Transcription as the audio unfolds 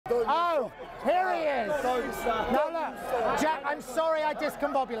Oh, here he is. No, look, Jack, I'm sorry I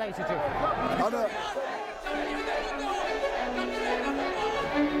discombobulated you. I know.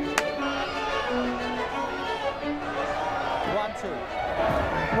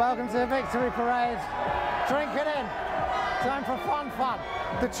 1-2. Welcome to the victory parade. Drink it in. Time for fun.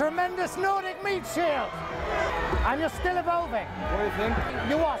 The tremendous Nordic meat shield. And you're still evolving. What do you think?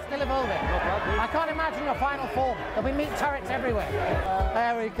 You are still evolving. I can't imagine your final form. There'll be meat turrets everywhere.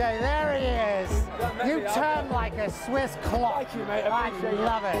 There we go. There he is. You turn like a Swiss clock. Thank you, mate. I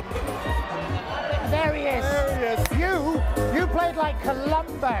love it. There he is. There he is. You played like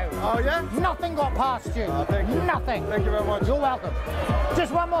Columbo. Oh, yeah? Nothing got past you. Oh, thank you. Nothing. Thank you very much. You're welcome.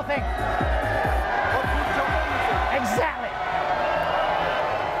 Just one more thing. Exactly.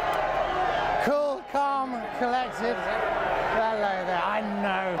 Cool, calm, collected. Hello there. I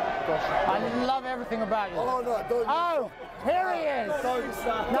know. I love everything about you. Oh, no, don't. Oh, here he is. Don't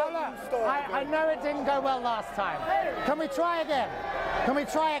start. No, look. I know it didn't go well last time. Can we try again? Can we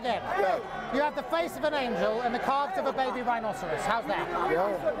try again? Yeah. You have the face of an angel and the calves of a baby rhinoceros. How's that?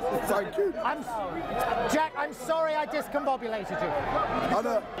 Yeah. Thank you. Jack, I'm sorry I discombobulated you. I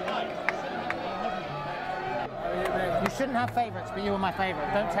know. You shouldn't have favourites, but you were my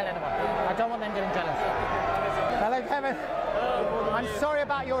favourite. Don't tell anyone. I don't want them getting jealous. Hello, Kevin. I'm sorry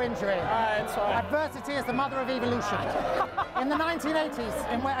about your injury. It's all right. Adversity is the mother of evolution. In the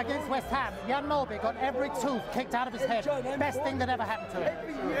 1980s, against West Ham, Jan Mulby got every tooth kicked out of his head. Best thing that ever happened to him.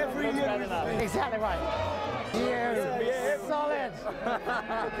 Every year. Exactly right. You solid.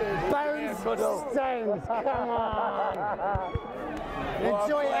 Bones stains. Come on.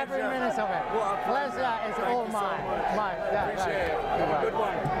 Enjoy every minute of it. Pleasure is all mine. Mine. Yeah, appreciate it. Good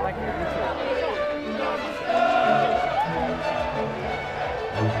one. Thank you.